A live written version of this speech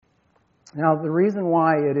Now, the reason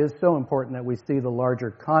why it is so important that we see the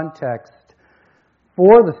larger context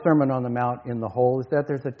for the Sermon on the Mount in the whole is that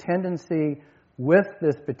there's a tendency with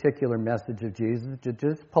this particular message of Jesus to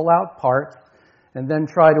just pull out parts and then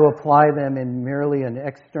try to apply them in merely an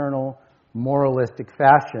external moralistic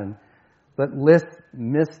fashion, but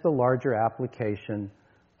miss the larger application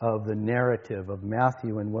of the narrative of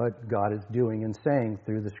Matthew and what God is doing and saying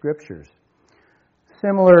through the Scriptures.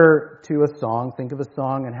 Similar to a song, think of a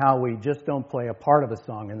song and how we just don't play a part of a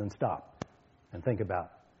song and then stop and think about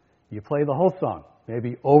it. You play the whole song,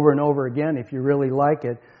 maybe over and over again if you really like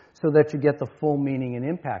it, so that you get the full meaning and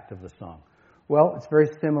impact of the song. Well, it's very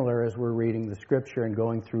similar as we're reading the Scripture and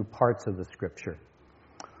going through parts of the Scripture.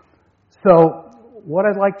 So, what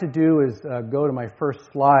I'd like to do is go to my first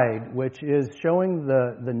slide, which is showing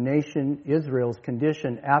the nation Israel's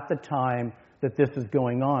condition at the time that this is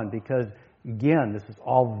going on, because again, this is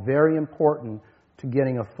all very important to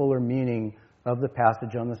getting a fuller meaning of the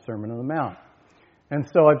passage on the Sermon on the Mount. And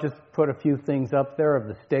so I've just put a few things up there of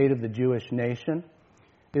the state of the Jewish nation.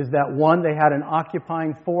 Is that one, they had an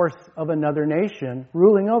occupying force of another nation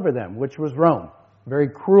ruling over them, which was Rome. Very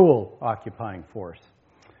cruel occupying force.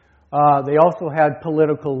 They also had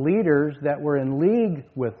political leaders that were in league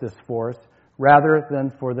with this force rather than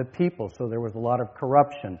for the people. So there was a lot of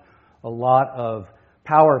corruption, a lot of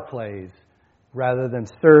power plays, rather than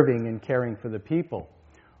serving and caring for the people.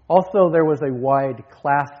 Also, there was a wide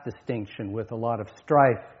class distinction with a lot of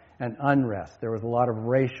strife and unrest. There was a lot of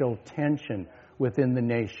racial tension within the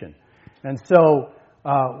nation. And so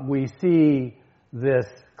we see this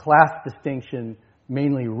class distinction,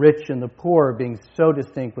 mainly rich and the poor, being so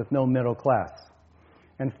distinct with no middle class.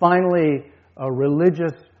 And finally, a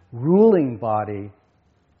religious ruling body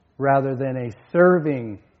rather than a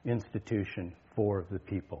serving institution for the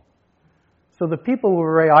people. So the people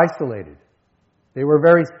were very isolated. They were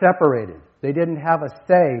very separated. They didn't have a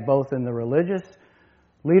say both in the religious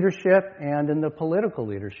leadership and in the political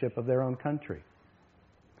leadership of their own country.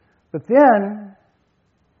 But then,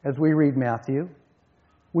 as we read Matthew,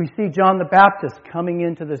 we see John the Baptist coming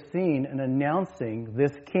into the scene and announcing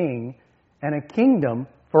this king and a kingdom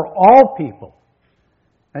for all people.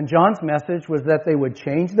 And John's message was that they would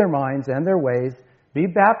change their minds and their ways, be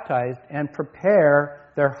baptized, and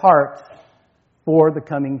prepare their hearts for the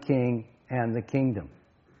coming king and the kingdom.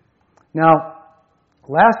 Now,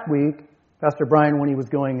 last week, Pastor Brian, when he was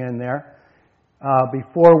going in there,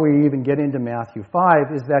 before we even get into Matthew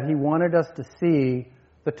 5, is that he wanted us to see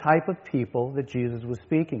the type of people that Jesus was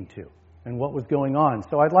speaking to and what was going on.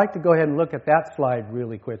 So I'd like to go ahead and look at that slide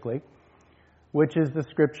really quickly, which is the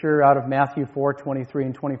scripture out of Matthew 4:23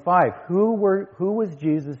 and 25. Who was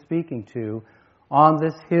Jesus speaking to on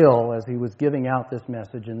this hill as he was giving out this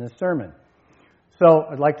message in this sermon? So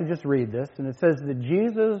I'd like to just read this, and it says that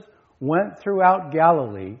Jesus went throughout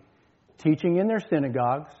Galilee, teaching in their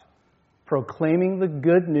synagogues, proclaiming the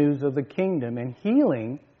good news of the kingdom, and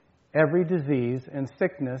healing every disease and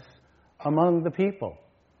sickness among the people.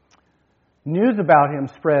 News about him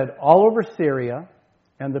spread all over Syria,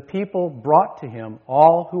 and the people brought to him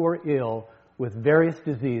all who were ill with various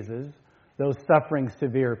diseases, those suffering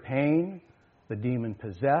severe pain, the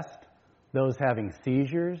demon-possessed, those having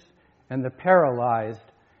seizures, and the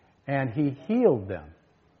paralyzed, and he healed them.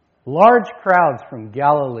 Large crowds from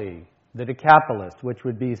Galilee, the Decapolis, which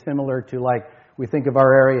would be similar to, like, we think of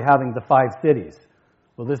our area having the 5 cities.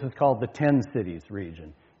 Well, this is called the 10 cities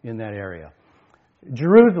region in that area.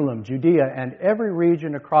 Jerusalem, Judea, and every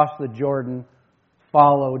region across the Jordan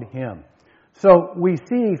followed him. So we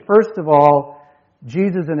see, first of all,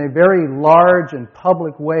 Jesus in a very large and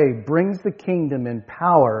public way brings the kingdom in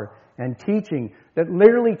power and teaching that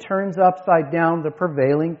literally turns upside down the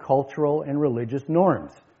prevailing cultural and religious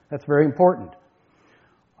norms. That's very important.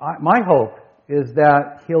 My hope is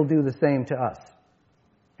that he'll do the same to us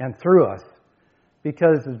and through us,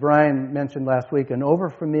 because, as Brian mentioned last week, an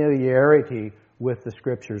overfamiliarity with the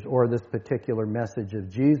Scriptures or this particular message of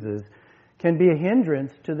Jesus can be a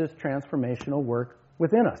hindrance to this transformational work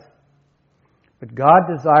within us. But God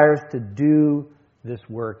desires to do this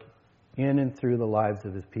work in and through the lives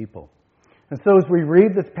of his people. And so as we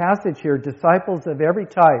read this passage here, disciples of every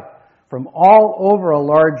type from all over a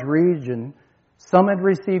large region, some had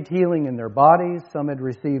received healing in their bodies, some had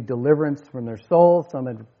received deliverance from their souls, some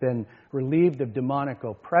had been relieved of demonic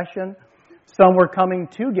oppression, some were coming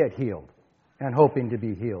to get healed and hoping to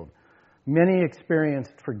be healed. Many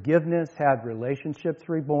experienced forgiveness, had relationships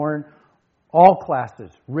reborn, all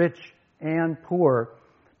classes, rich and poor,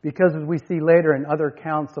 because as we see later in other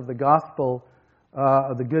accounts of the gospel,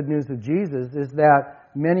 of the good news of Jesus, is that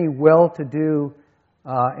many well-to-do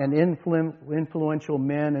and influential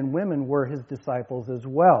men and women were his disciples as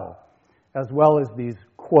well as these,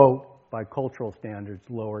 quote, by cultural standards,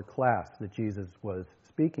 lower class that Jesus was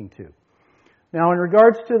speaking to. Now, in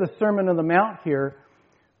regards to the Sermon on the Mount here,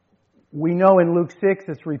 we know in Luke 6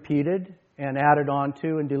 it's repeated and added on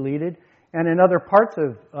to and deleted. And in other parts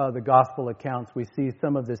of the gospel accounts, we see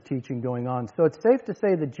some of this teaching going on. So it's safe to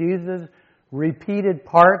say that Jesus repeated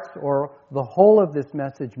parts or the whole of this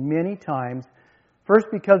message many times, first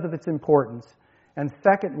because of its importance, and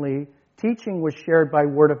secondly, teaching was shared by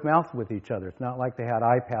word of mouth with each other. It's not like they had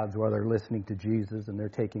iPads where they're listening to Jesus and they're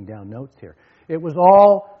taking down notes here. It was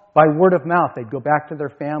all by word of mouth. They'd go back to their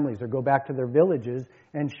families or go back to their villages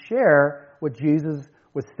and share what Jesus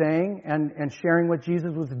was saying and sharing what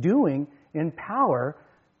Jesus was doing in power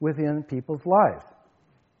within people's lives.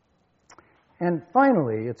 And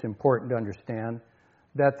finally, it's important to understand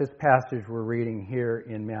that this passage we're reading here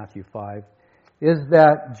in Matthew 5 is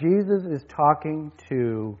that Jesus is talking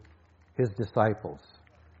to his disciples,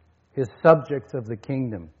 his subjects of the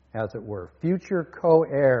kingdom, as it were, future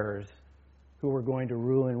co-heirs who were going to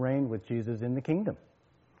rule and reign with Jesus in the kingdom.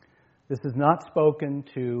 This is not spoken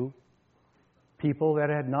to people that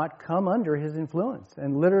had not come under his influence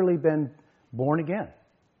and literally been born again.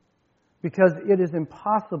 Because it is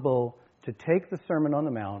impossible to take the Sermon on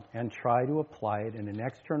the Mount and try to apply it in an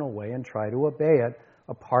external way and try to obey it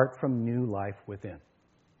apart from new life within.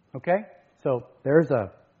 Okay? So there's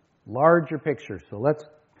a larger picture. So let's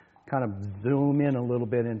kind of zoom in a little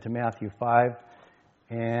bit into Matthew 5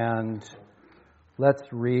 and let's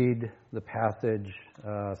read the passage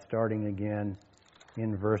starting again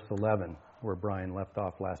in verse 11 where Brian left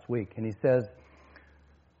off last week. And he says,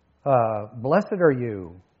 "Blessed are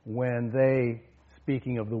you when they,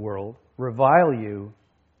 speaking of the world, revile you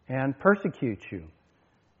and persecute you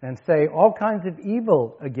and say all kinds of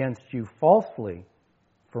evil against you falsely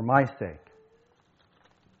for my sake.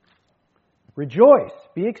 Rejoice,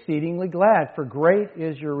 be exceedingly glad, for great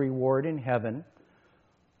is your reward in heaven,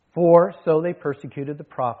 for so they persecuted the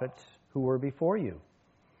prophets who were before you.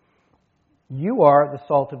 You are the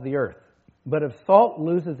salt of the earth, but if salt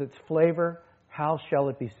loses its flavor, how shall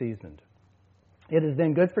it be seasoned? It is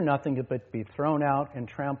then good for nothing but be thrown out and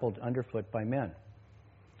trampled underfoot by men.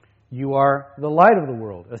 You are the light of the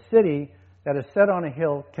world. A city that is set on a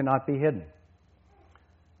hill cannot be hidden.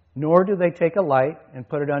 Nor do they take a light and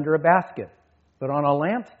put it under a basket, but on a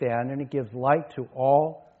lampstand, and it gives light to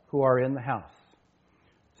all who are in the house.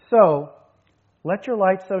 So, let your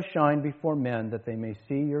light so shine before men that they may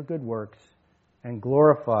see your good works and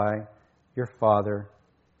glorify your Father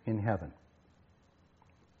in heaven."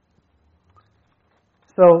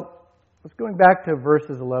 So, let's going back to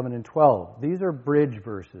verses 11 and 12. These are bridge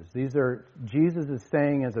verses. These are, Jesus is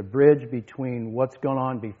saying as a bridge between what's gone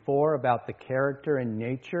on before about the character and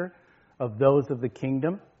nature of those of the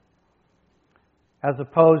kingdom, as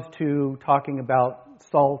opposed to talking about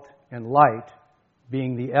salt and light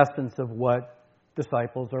being the essence of what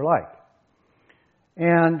disciples are like.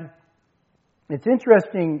 And it's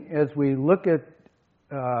interesting as we look at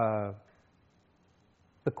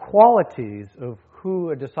the qualities of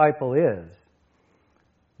who a disciple is,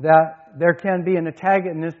 that there can be an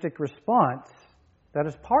antagonistic response that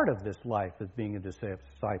is part of this life as being a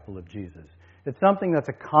disciple of Jesus. It's something that's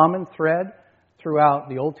a common thread throughout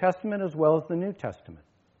the Old Testament as well as the New Testament.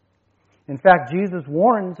 In fact, Jesus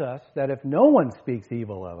warns us that if no one speaks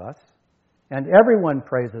evil of us and everyone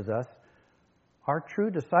praises us, our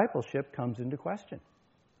true discipleship comes into question.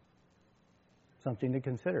 Something to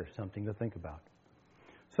consider, something to think about.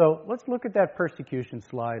 So let's look at that persecution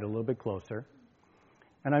slide a little bit closer.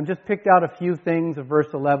 And I've just picked out a few things of verse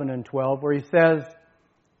 11 and 12 where he says,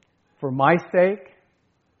 "For my sake,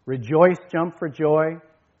 rejoice, jump for joy,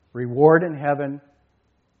 reward in heaven,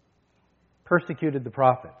 persecuted the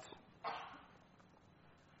prophets."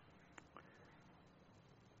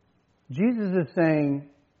 Jesus is saying,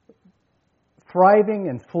 thriving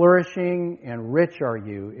and flourishing and rich are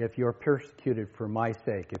you if you're persecuted for my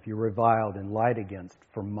sake, if you're reviled and lied against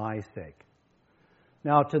for my sake.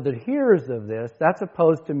 Now, to the hearers of this, that's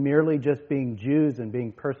opposed to merely just being Jews and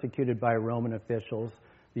being persecuted by Roman officials,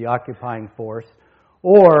 the occupying force,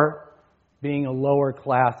 or being a lower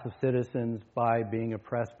class of citizens by being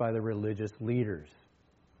oppressed by the religious leaders.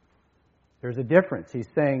 There's a difference. He's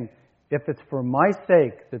saying, if it's for my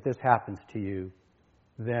sake that this happens to you,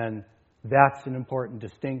 then that's an important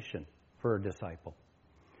distinction for a disciple.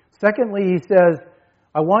 Secondly, he says,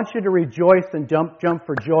 I want you to rejoice and jump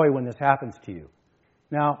for joy when this happens to you.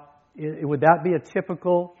 Now, would that be a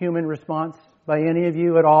typical human response by any of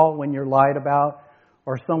you at all when you're lied about,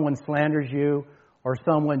 or someone slanders you, or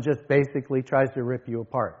someone just basically tries to rip you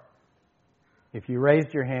apart? If you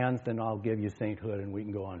raised your hands, then I'll give you sainthood and we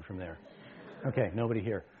can go on from there. Okay, nobody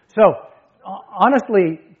here. So,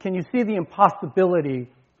 honestly, can you see the impossibility,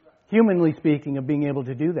 humanly speaking, of being able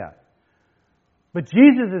to do that? But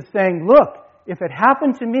Jesus is saying, look, if it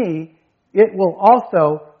happened to me, it will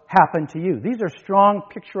also happen to you. These are strong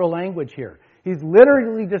pictorial language here. He's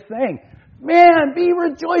literally just saying, man, be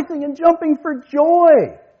rejoicing and jumping for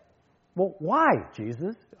joy. Well, why,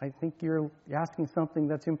 Jesus? I think you're asking something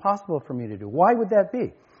that's impossible for me to do. Why would that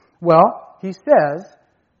be? Well, he says,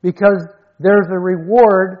 because there's a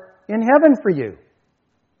reward in heaven for you.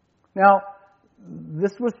 Now,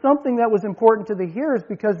 this was something that was important to the hearers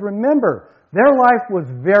because remember, their life was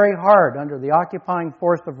very hard under the occupying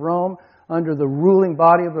force of Rome, under the ruling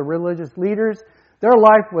body of the religious leaders. Their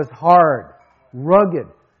life was hard, rugged.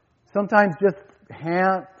 Sometimes just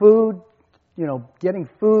food, getting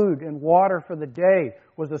food and water for the day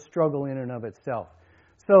was a struggle in and of itself.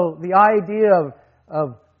 So the idea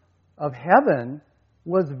of heaven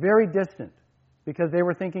was very distant because they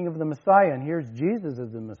were thinking of the Messiah, and here's Jesus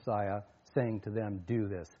as the Messiah saying to them, do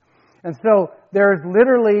this. And so there's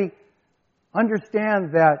literally,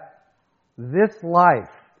 understand that this life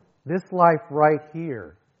right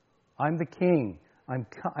here, I'm the king.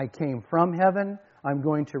 I came from heaven. I'm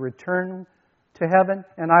going to return to heaven,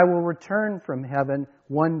 and I will return from heaven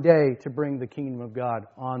one day to bring the kingdom of God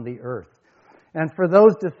on the earth. And for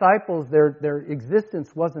those disciples, their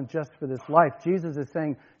existence wasn't just for this life. Jesus is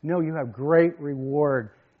saying, no, you have great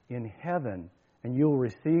reward in heaven, and you'll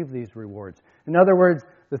receive these rewards. In other words,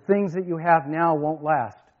 the things that you have now won't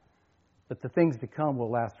last, but the things to come will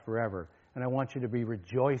last forever. And I want you to be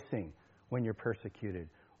rejoicing when you're persecuted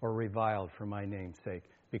or reviled for my name's sake,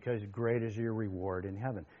 because great is your reward in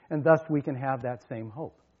heaven. And thus we can have that same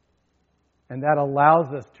hope. And that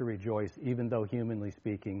allows us to rejoice, even though humanly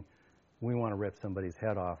speaking, we want to rip somebody's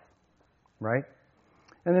head off. Right?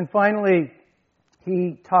 And then finally,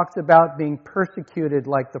 he talks about being persecuted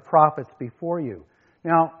like the prophets before you.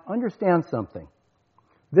 Now, understand something.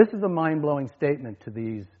 This is a mind-blowing statement to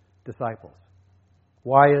these disciples.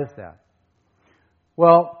 Why is that?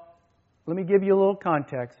 Well, let me give you a little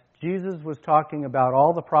context. Jesus was talking about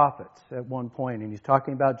all the prophets at one point, and he's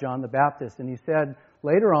talking about John the Baptist, and he said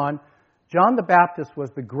later on, John the Baptist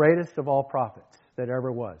was the greatest of all prophets that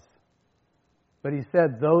ever was. But he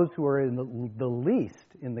said those who are in the least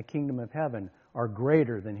in the kingdom of heaven are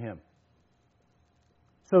greater than him.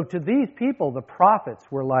 So to these people, the prophets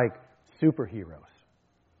were like superheroes.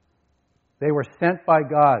 They were sent by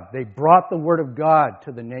God. They brought the word of God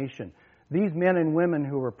to the nation. These men and women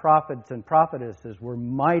who were prophets and prophetesses were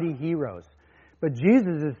mighty heroes. But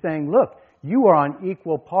Jesus is saying, look, you are on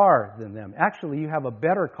equal par than them. Actually, you have a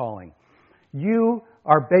better calling. You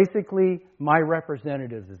are basically my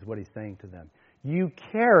representatives, is what he's saying to them. You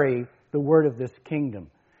carry the word of this kingdom.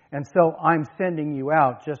 And so I'm sending you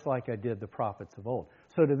out just like I did the prophets of old.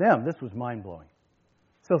 So to them, this was mind-blowing.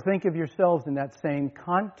 So think of yourselves in that same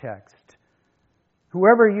context.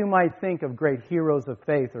 Whoever you might think of great heroes of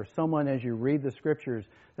faith or someone as you read the scriptures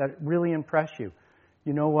that really impress you,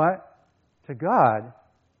 you know what? To God,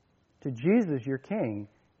 to Jesus, your King,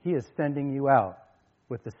 He is sending you out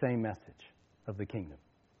with the same message of the kingdom.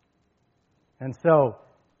 And so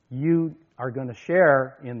you are going to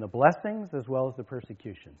share in the blessings as well as the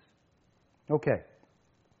persecutions. Okay.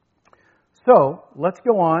 So let's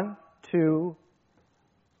go on to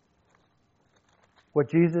what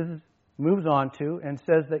Jesus moves on to and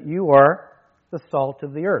says that you are the salt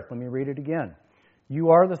of the earth. Let me read it again. You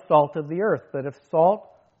are the salt of the earth, but if salt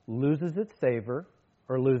loses its savor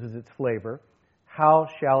or loses its flavor, how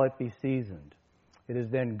shall it be seasoned? It is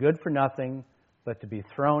then good for nothing but to be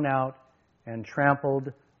thrown out and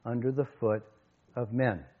trampled under the foot of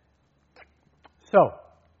men. So,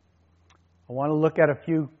 I want to look at a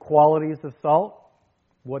few qualities of salt,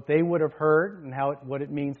 what they would have heard and what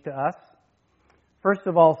it means to us. First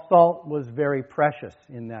of all, salt was very precious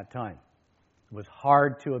in that time. It was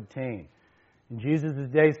hard to obtain. In Jesus'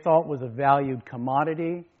 day, salt was a valued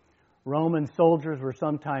commodity. Roman soldiers were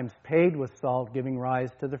sometimes paid with salt, giving rise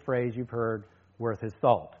to the phrase you've heard, worth his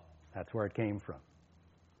salt. That's where it came from.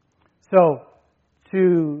 So,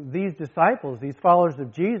 to these disciples, these followers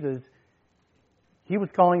of Jesus, he was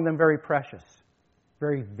calling them very precious,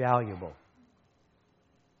 very valuable.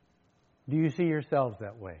 Do you see yourselves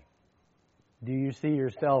that way? Do you see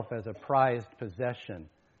yourself as a prized possession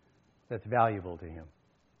that's valuable to him?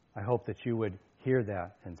 I hope that you would hear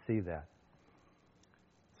that and see that.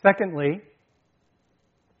 Secondly,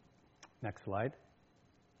 next slide.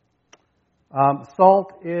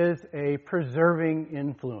 Salt is a preserving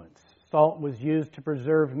influence. Salt was used to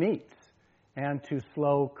preserve meats and to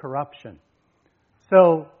slow corruption.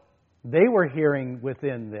 So they were hearing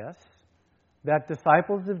within this that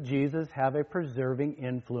disciples of Jesus have a preserving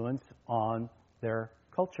influence on their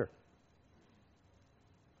culture.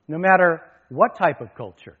 No matter what type of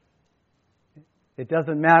culture. It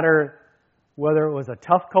doesn't matter whether it was a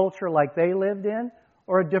tough culture like they lived in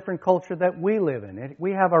or a different culture that we live in.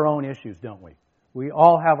 We have our own issues, don't we? We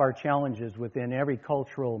all have our challenges within every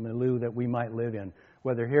cultural milieu that we might live in,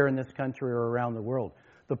 whether here in this country or around the world.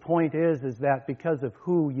 The point is that because of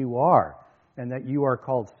who you are and that you are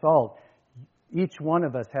called salt, each one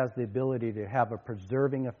of us has the ability to have a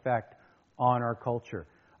preserving effect on our culture,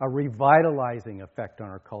 a revitalizing effect on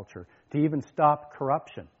our culture, to even stop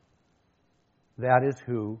corruption. That is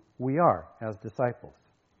who we are as disciples.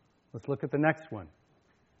 Let's look at the next one.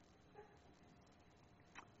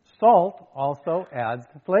 Salt also adds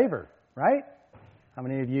flavor, right? How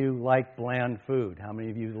many of you like bland food? How many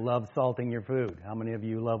of you love salting your food? How many of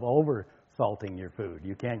you love over-salting your food?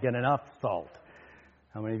 You can't get enough salt.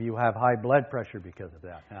 How many of you have high blood pressure because of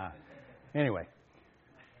that? Anyway,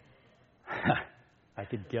 I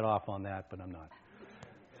could get off on that, but I'm not.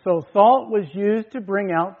 So salt was used to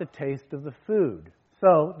bring out the taste of the food.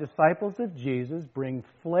 So disciples of Jesus bring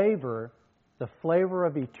flavor, the flavor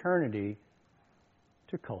of eternity,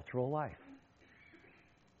 to cultural life.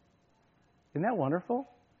 Isn't that wonderful?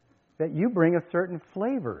 That you bring a certain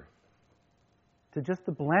flavor to just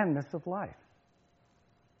the blandness of life.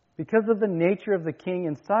 Because of the nature of the King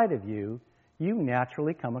inside of you, you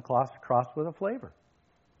naturally come across with a flavor.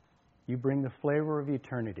 You bring the flavor of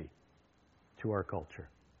eternity to our culture.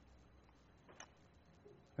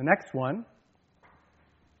 The next one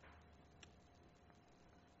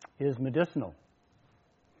is medicinal.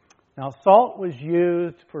 Now, salt was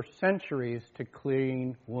used for centuries to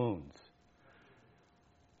clean wounds.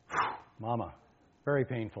 Mama, very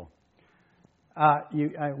painful.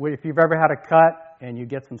 If you've ever had a cut and you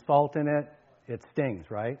get some salt in it, it stings,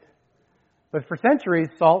 right? But for centuries,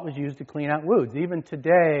 salt was used to clean out wounds. Even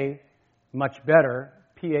today, much better,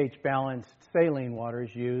 pH-balanced saline water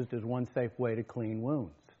is used as one safe way to clean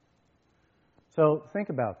wounds. So think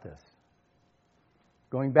about this.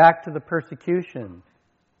 Going back to the persecution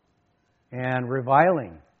and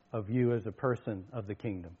reviling of you as a person of the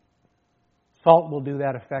kingdom. Salt will do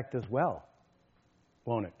that effect as well,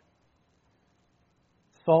 won't it?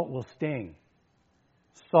 Salt will sting.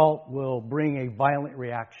 Salt will bring a violent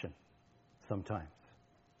reaction sometimes.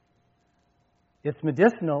 It's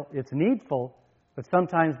medicinal, it's needful, but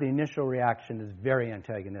sometimes the initial reaction is very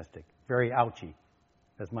antagonistic, very ouchy,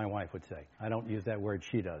 as my wife would say. I don't use that word,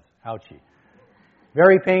 she does. Ouchy.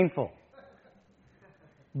 Very painful.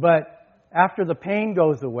 But after the pain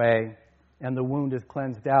goes away and the wound is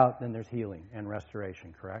cleansed out, then there's healing and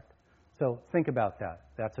restoration, correct? So think about that.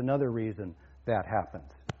 That's another reason that happens.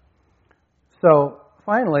 So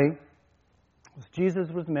finally, Jesus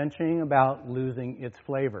was mentioning about losing its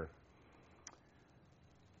flavor.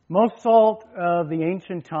 Most salt of the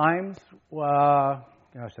ancient times,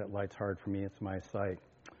 gosh, that light's hard for me, it's my sight,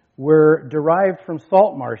 were derived from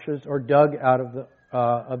salt marshes or dug out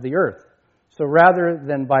of the earth. So rather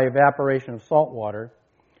than by evaporation of salt water,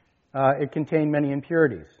 it contained many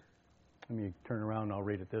impurities. Let me turn around and I'll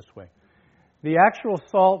read it this way. The actual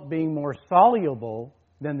salt being more soluble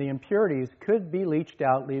than the impurities could be leached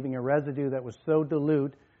out, leaving a residue that was so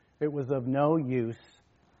dilute it was of no use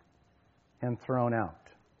and thrown out.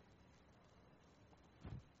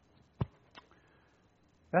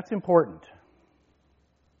 That's important.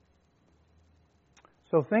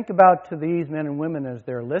 So think about to these men and women as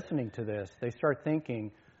they're listening to this, they start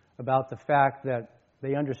thinking about the fact that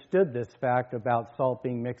they understood this fact about salt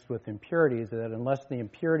being mixed with impurities, that unless the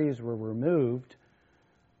impurities were removed,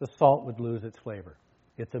 the salt would lose its flavor,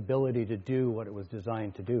 its ability to do what it was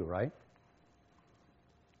designed to do, right?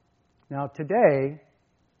 Now today,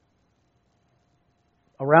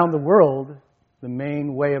 around the world, the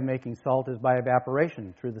main way of making salt is by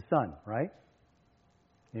evaporation through the sun, right?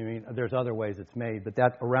 I mean, there's other ways it's made, but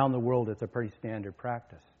that around the world it's a pretty standard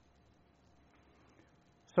practice.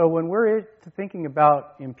 So when we're thinking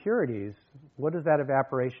about impurities, what does that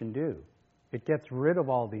evaporation do? It gets rid of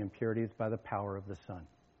all the impurities by the power of the sun.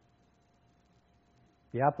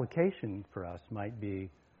 The application for us might be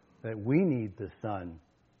that we need the sun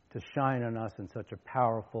to shine on us in such a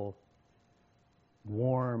powerful,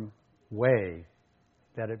 warm way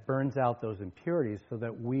that it burns out those impurities so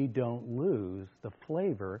that we don't lose the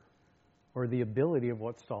flavor or the ability of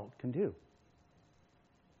what salt can do.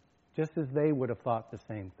 Just as they would have thought the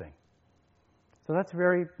same thing. So that's a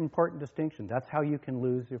very important distinction. That's how you can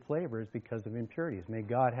lose your flavors because of impurities. May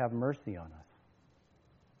God have mercy on us.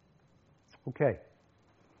 Okay.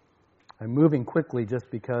 I'm moving quickly just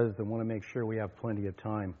because I want to make sure we have plenty of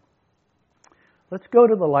time. Let's go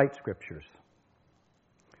to the light scriptures.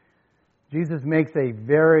 Jesus makes a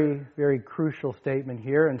very, very crucial statement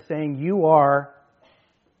here in saying, you are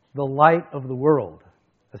the light of the world.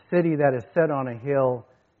 A city that is set on a hill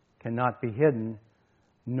cannot be hidden,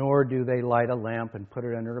 nor do they light a lamp and put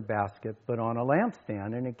it under a basket, but on a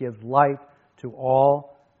lampstand, and it gives light to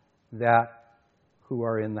all that who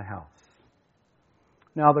are in the house.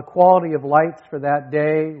 Now, the quality of lights for that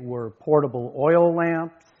day were portable oil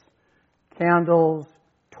lamps, candles,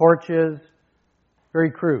 torches,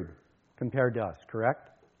 very crude compared to us, correct?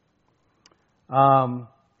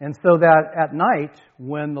 And so that at night,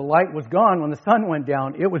 when the light was gone, when the sun went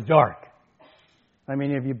down, it was dark. I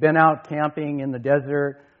mean, if you've been out camping in the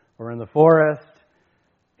desert or in the forest,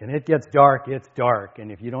 and it gets dark, it's dark.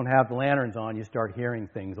 And if you don't have the lanterns on, you start hearing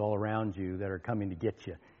things all around you that are coming to get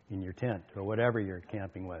you in your tent or whatever you're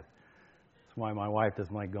camping with. That's why my wife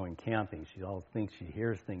doesn't like going camping. She always thinks she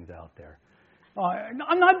hears things out there. Oh,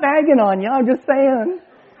 I'm not bagging on you. I'm just saying.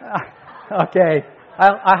 Okay,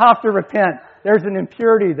 I have to repent. There's an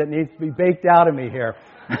impurity that needs to be baked out of me here.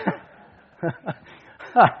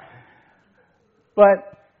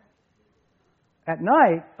 But at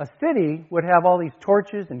night, a city would have all these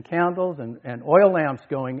torches and candles and oil lamps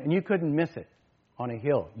going, and you couldn't miss it on a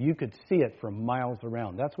hill. You could see it for miles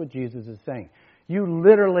around. That's what Jesus is saying. You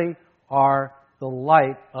literally are the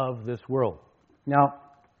light of this world. Now,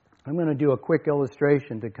 I'm going to do a quick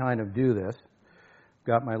illustration to kind of do this.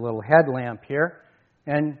 Got my little headlamp here,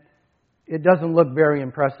 and it doesn't look very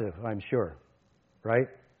impressive, I'm sure, right?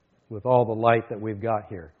 With all the light that we've got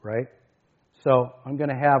here, right? So I'm going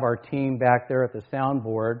to have our team back there at the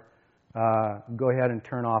soundboard go ahead and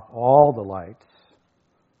turn off all the lights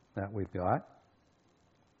that we've got,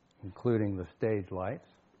 including the stage lights.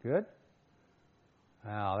 Good?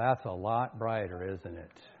 Wow, that's a lot brighter, isn't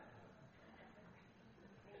it?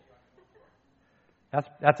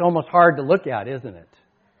 That's almost hard to look at, isn't it?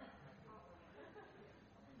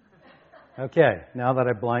 Okay, now that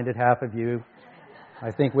I've blinded half of you,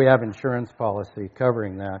 I think we have insurance policy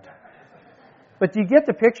covering that. But do you get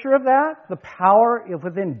the picture of that? The power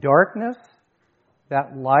within darkness,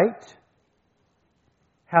 that light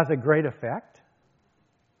has a great effect.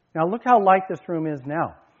 Now look how light this room is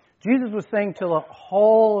now. Jesus was saying to the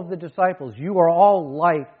whole of the disciples, you are all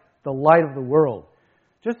light, the light of the world.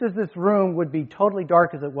 Just as this room would be totally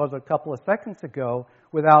dark as it was a couple of seconds ago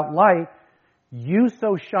without light, you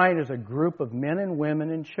so shine as a group of men and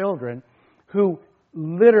women and children who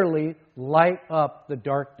literally light up the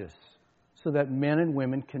darkness so that men and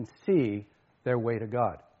women can see their way to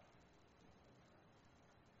God.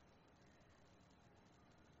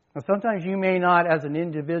 Now, sometimes you may not, as an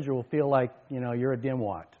individual, feel like, you're a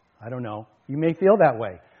dimwat. I don't know. You may feel that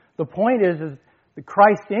way. The point is the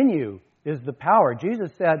Christ in you is the power.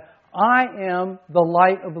 Jesus said, I am the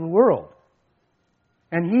light of the world.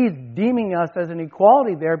 And He's deeming us as an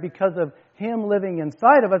equality there because of Him living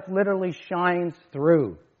inside of us literally shines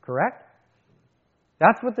through. Correct?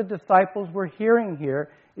 That's what the disciples were hearing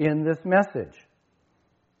here in this message.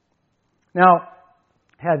 Now,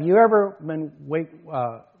 have you ever been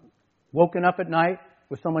woken up at night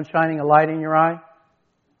with someone shining a light in your eye?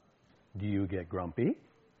 Do you get grumpy?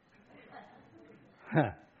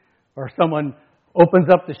 Or someone opens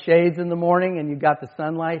up the shades in the morning and you got the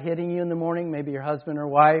sunlight hitting you in the morning? Maybe your husband or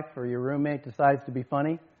wife or your roommate decides to be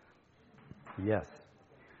funny? Yes.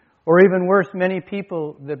 Or even worse, many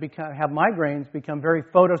people that have migraines become very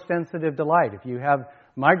photosensitive to light. If you have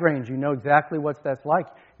migraines, you know exactly what that's like.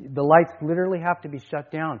 The lights literally have to be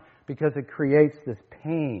shut down because it creates this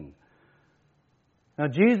pain. Now,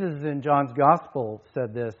 Jesus in John's Gospel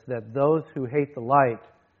said this, that those who hate the light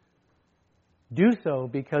do so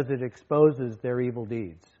because it exposes their evil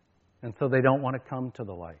deeds. And so they don't want to come to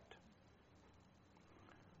the light.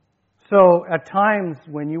 So at times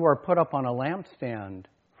when you are put up on a lampstand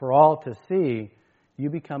for all to see, you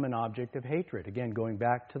become an object of hatred. Again, going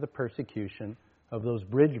back to the persecution of those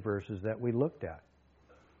bridge verses that we looked at.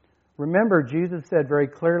 Remember, Jesus said very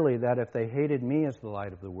clearly that if they hated me as the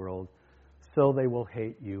light of the world, so they will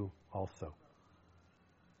hate you also.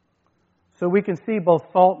 So we can see both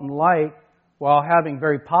salt and light, while having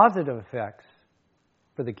very positive effects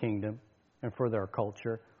for the kingdom and for their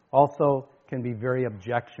culture, also can be very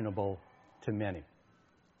objectionable to many.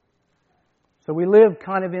 So we live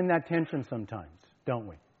kind of in that tension sometimes, don't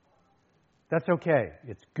we? That's okay.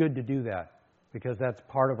 It's good to do that because that's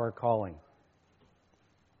part of our calling.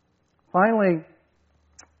 Finally,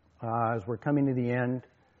 as we're coming to the end,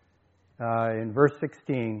 in verse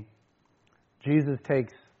 16, Jesus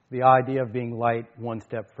takes the idea of being light one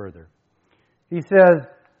step further. He says,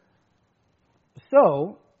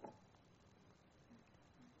 "So,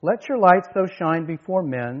 let your light so shine before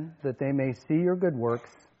men that they may see your good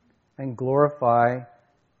works and glorify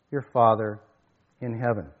your Father in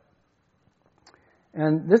heaven."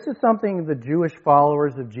 And this is something the Jewish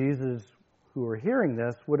followers of Jesus who are hearing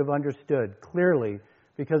this would have understood clearly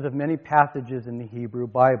because of many passages in the Hebrew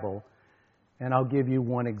Bible. And I'll give you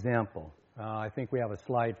one example. I think we have a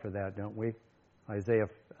slide for that, don't we? Isaiah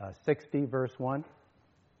 60, verse 1.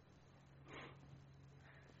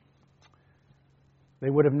 They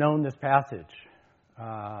would have known this passage.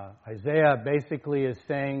 Isaiah basically is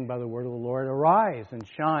saying by the word of the Lord, "Arise and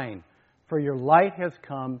shine, for your light has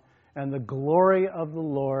come, and the glory of the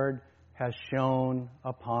Lord has shone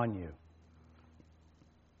upon you."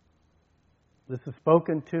 This is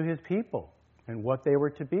spoken to his people and what they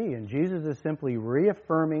were to be. And Jesus is simply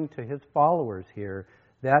reaffirming to his followers here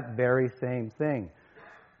that very same thing.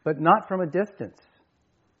 But not from a distance.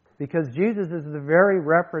 Because Jesus is the very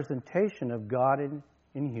representation of God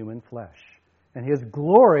in human flesh. And his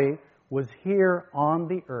glory was here on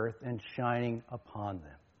the earth and shining upon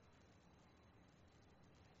them.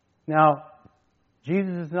 Now,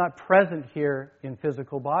 Jesus is not present here in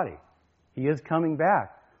physical body. He is coming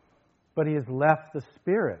back. But he has left the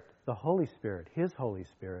Spirit, the Holy Spirit, his Holy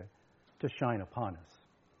Spirit, to shine upon us.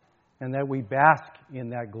 And that we bask in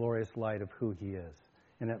that glorious light of who he is.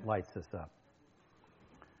 And it lights us up.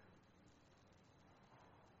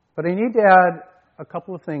 But I need to add a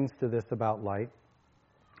couple of things to this about light.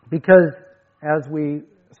 Because as we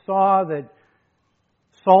saw that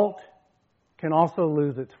salt can also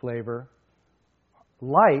lose its flavor,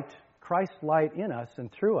 light, Christ's light in us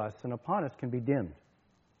and through us and upon us can be dimmed.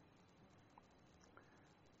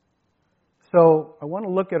 So I want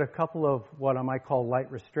to look at a couple of what I might call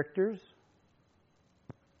light restrictors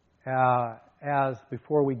as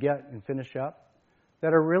before we get and finish up,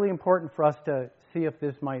 that are really important for us to see if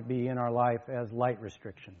this might be in our life as light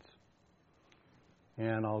restrictions.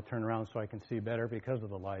 And I'll turn around so I can see better because of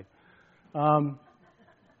the light.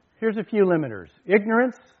 Here's a few limiters.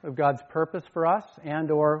 Ignorance of God's purpose for us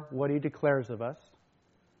and or what he declares of us.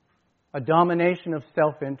 A domination of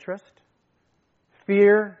self-interest.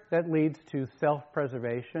 Fear that leads to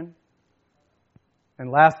self-preservation.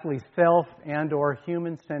 And lastly, self and or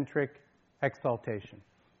human-centric exaltation.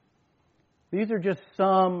 These are just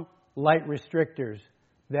some light restrictors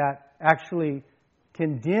that actually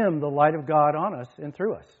can dim the light of God on us and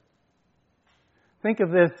through us. Think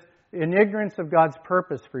of this in ignorance of God's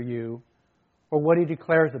purpose for you or what he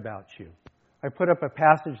declares about you. I put up a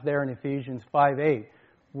passage there in Ephesians 5:8.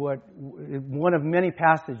 One of many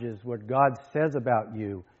passages, what God says about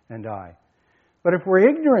you and I. But if we're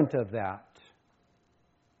ignorant of that,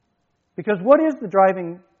 because what is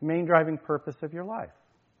the main driving purpose of your life?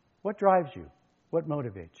 What drives you? What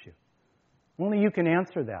motivates you? Only you can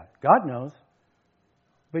answer that. God knows.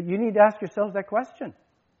 But you need to ask yourselves that question.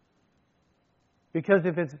 Because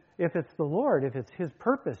if it's the Lord, if it's his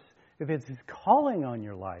purpose, if it's his calling on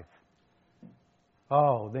your life,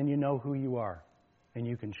 then you know who you are. And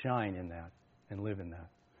you can shine in that and live in that.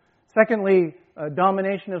 Secondly, a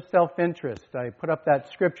domination of self-interest. I put up that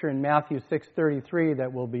scripture in Matthew 6:33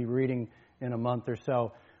 that we'll be reading in a month or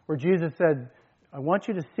so, where Jesus said, I want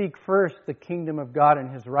you to seek first the kingdom of God and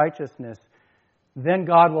his righteousness. Then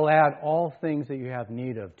God will add all things that you have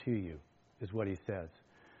need of to you, is what he says.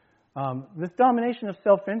 This domination of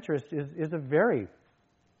self-interest is a very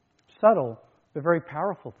subtle, but very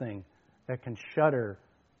powerful thing that can shutter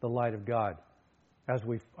the light of God as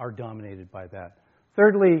we are dominated by that.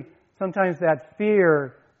 Thirdly, sometimes that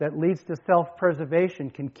fear that leads to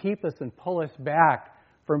self-preservation can keep us and pull us back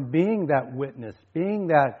from being that witness, being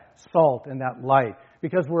that salt and that light,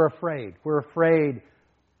 because we're afraid. We're afraid.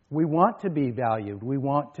 We want to be valued. We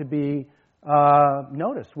want to be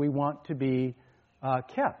noticed. We want to be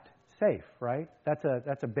kept safe, right?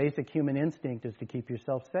 That's a basic human instinct, is to keep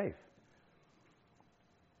yourself safe.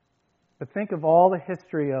 But think of all the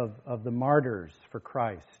history of the martyrs for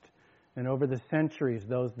Christ, and over the centuries,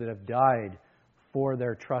 those that have died for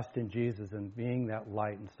their trust in Jesus and being that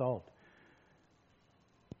light and salt.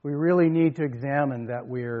 We really need to examine that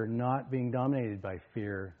we're not being dominated by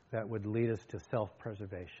fear that would lead us to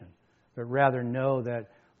self-preservation, but rather know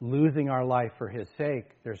that losing our life for his sake,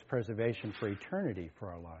 there's preservation for eternity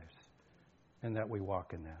for our lives, and that we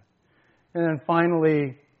walk in that. And then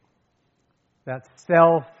finally, that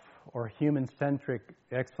self or human-centric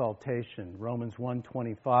exaltation. Romans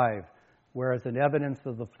 1:25 whereas an evidence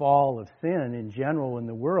of the fall of sin in general in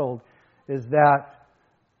the world is that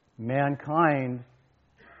mankind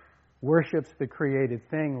worships the created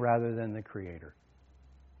thing rather than the Creator.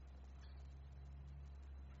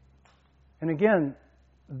 And again,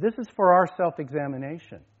 this is for our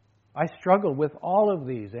self-examination. I struggle with all of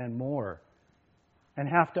these and more, and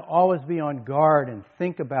have to always be on guard and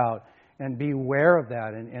think about and be aware of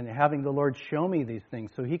that, and having the Lord show me these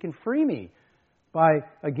things so He can free me by,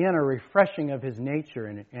 again, a refreshing of His nature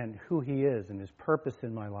and who He is and His purpose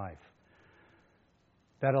in my life.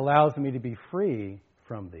 That allows me to be free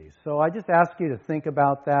from these. So I just ask you to think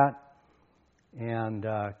about that and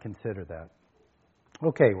consider that.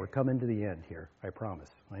 Okay, we're coming to the end here, I promise.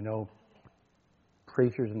 I know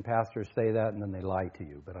preachers and pastors say that and then they lie to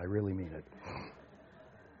you, but I really mean it.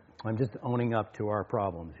 I'm just owning up to our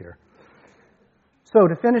problems here. So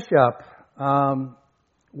to finish up,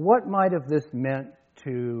 what might have this meant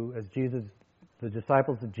to, as the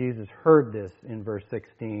disciples of Jesus heard this in verse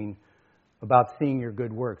 16 about seeing your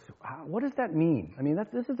good works? What does that mean? I mean,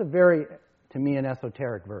 this is to me, an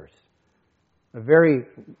esoteric verse. A very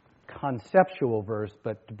conceptual verse,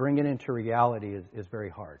 but to bring it into reality is very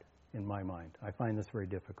hard in my mind. I find this very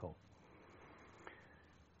difficult.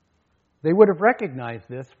 They would have recognized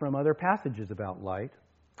this from other passages about light,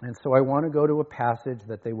 and so I want to go to a passage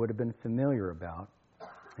that they would have been familiar about.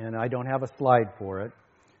 And I don't have a slide for it,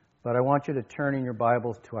 but I want you to turn in your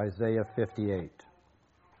Bibles to Isaiah 58.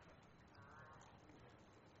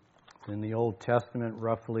 In the Old Testament,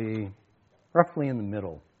 roughly in the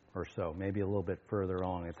middle or so, maybe a little bit further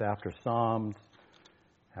on. It's after Psalms,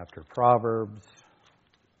 after Proverbs,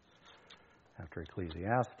 after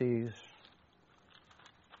Ecclesiastes,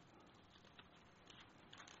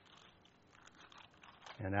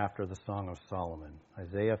 and after the Song of Solomon.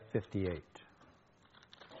 Isaiah 58.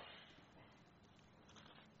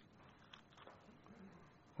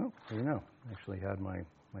 Oh, there you know. I actually had my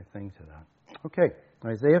thing to that. Okay,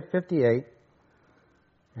 Isaiah 58,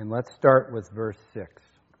 and let's start with verse 6.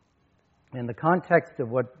 And the context of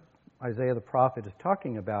what Isaiah the prophet is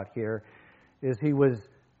talking about here is he was,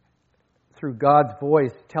 through God's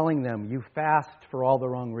voice, telling them, you fast for all the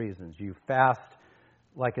wrong reasons. You fast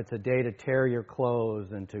like it's a day to tear your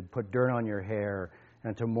clothes and to put dirt on your hair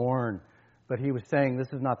and to mourn. But he was saying,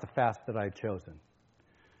 this is not the fast that I've chosen.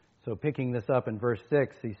 So picking this up in verse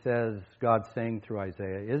 6, he says, God saying through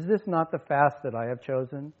Isaiah, is this not the fast that I have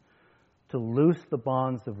chosen? To loose the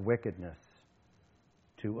bonds of wickedness,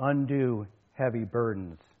 to undo heavy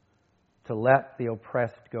burdens, to let the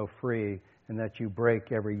oppressed go free, and that you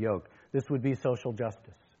break every yoke. This would be social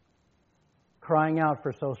justice. Crying out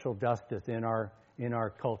for social justice in our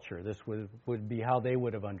culture. This would be how they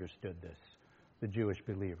would have understood this, the Jewish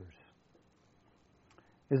believers.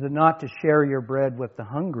 Is it not to share your bread with the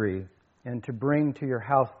hungry and to bring to your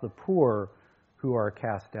house the poor who are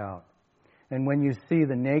cast out? And when you see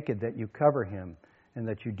the naked, that you cover him, and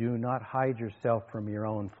that you do not hide yourself from your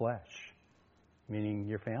own flesh, meaning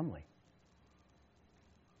your family.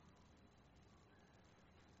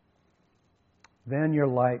 Then your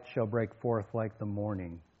light shall break forth like the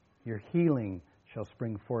morning. Your healing shall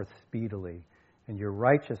spring forth speedily, and your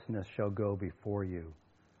righteousness shall go before you.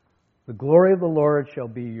 The glory of the Lord shall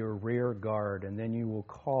be your rear guard, and then you will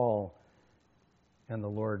call, and the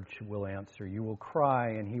Lord will answer. You will cry,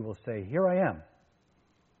 and He will say, here I am.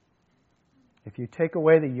 If you take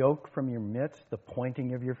away the yoke from your midst, the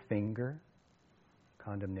pointing of your finger,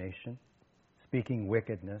 condemnation, speaking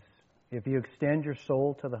wickedness, if you extend your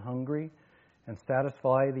soul to the hungry and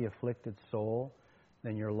satisfy the afflicted soul,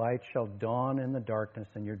 then your light shall dawn in the darkness,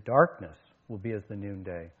 and your darkness will be as the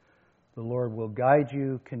noonday. The Lord will guide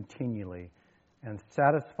you continually and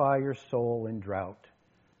satisfy your soul in drought.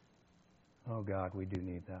 Oh God, we do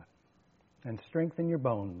need that. And strengthen your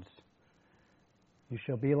bones. You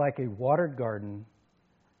shall be like a watered garden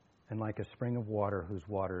and like a spring of water whose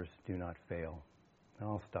waters do not fail. And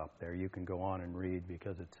I'll stop there. You can go on and read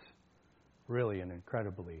because it's really an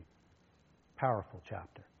incredibly powerful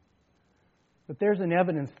chapter. But there's an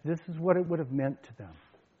evidence this is what it would have meant to them.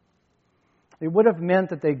 It would have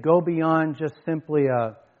meant that they go beyond just simply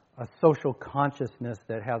a social consciousness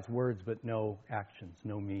that has words but no actions,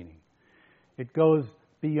 no meaning. It goes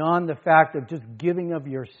beyond the fact of just giving of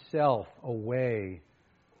yourself away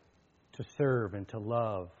to serve and to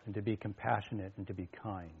love and to be compassionate and to be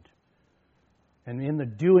kind. And in the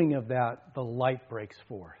doing of that, the light breaks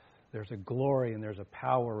forth. There's a glory and there's a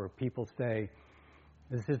power where people say,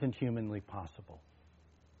 this isn't humanly possible.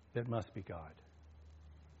 It must be God.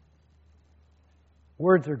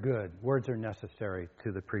 Words are good. Words are necessary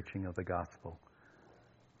to the preaching of the gospel.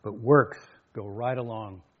 But works go right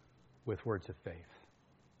along with words of faith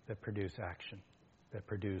that produce action, that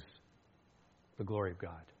produce the glory of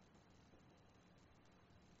God.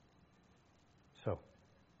 So,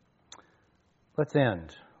 let's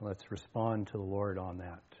end. Let's respond to the Lord on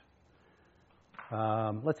that.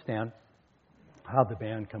 Let's stand. I'll have the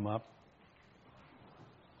band come up.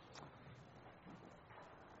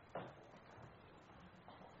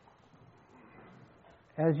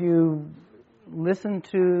 As you listen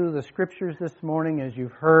to the scriptures this morning, as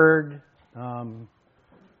you've heard some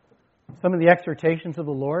of the exhortations of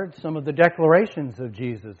the Lord, some of the declarations of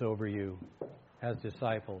Jesus over you as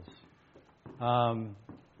disciples,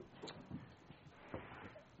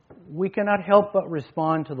 we cannot help but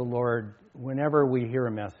respond to the Lord whenever we hear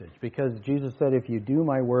a message, because Jesus said, if you do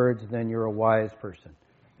my words, then you're a wise person,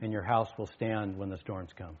 and your house will stand when the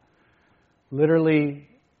storms come. Literally,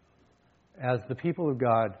 as the people of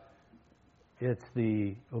God, it's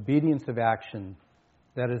the obedience of action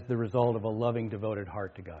that is the result of a loving, devoted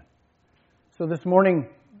heart to God. So this morning,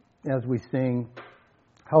 as we sing,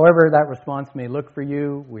 however that response may look for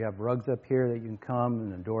you, we have rugs up here that you can come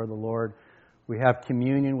and adore the Lord. We have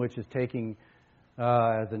communion, which is taking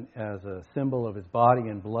as a symbol of His body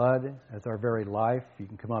and blood, as our very life. You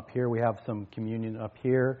can come up here. We have some communion up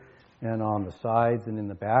here and on the sides and in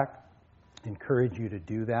the back. Encourage you to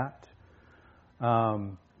do that.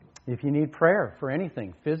 If you need prayer for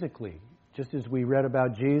anything physically, just as we read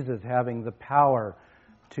about Jesus having the power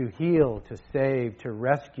to heal, to save, to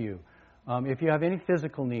rescue. If you have any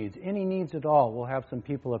physical needs, any needs at all, we'll have some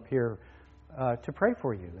people up here to pray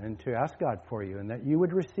for you and to ask God for you, and that you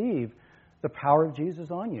would receive the power of Jesus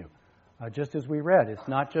on you. Just as we read, it's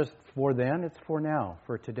not just for then, it's for now,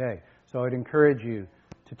 for today. So I'd encourage you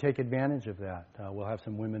to take advantage of that. We'll have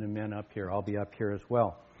some women and men up here. I'll be up here as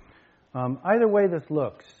well. Either way this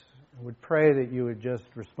looks, I would pray that you would just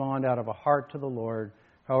respond out of a heart to the Lord,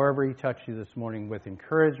 however He touched you this morning, with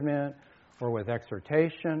encouragement or with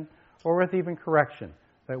exhortation or with even correction,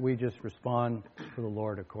 that we just respond to the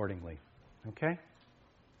Lord accordingly. Okay?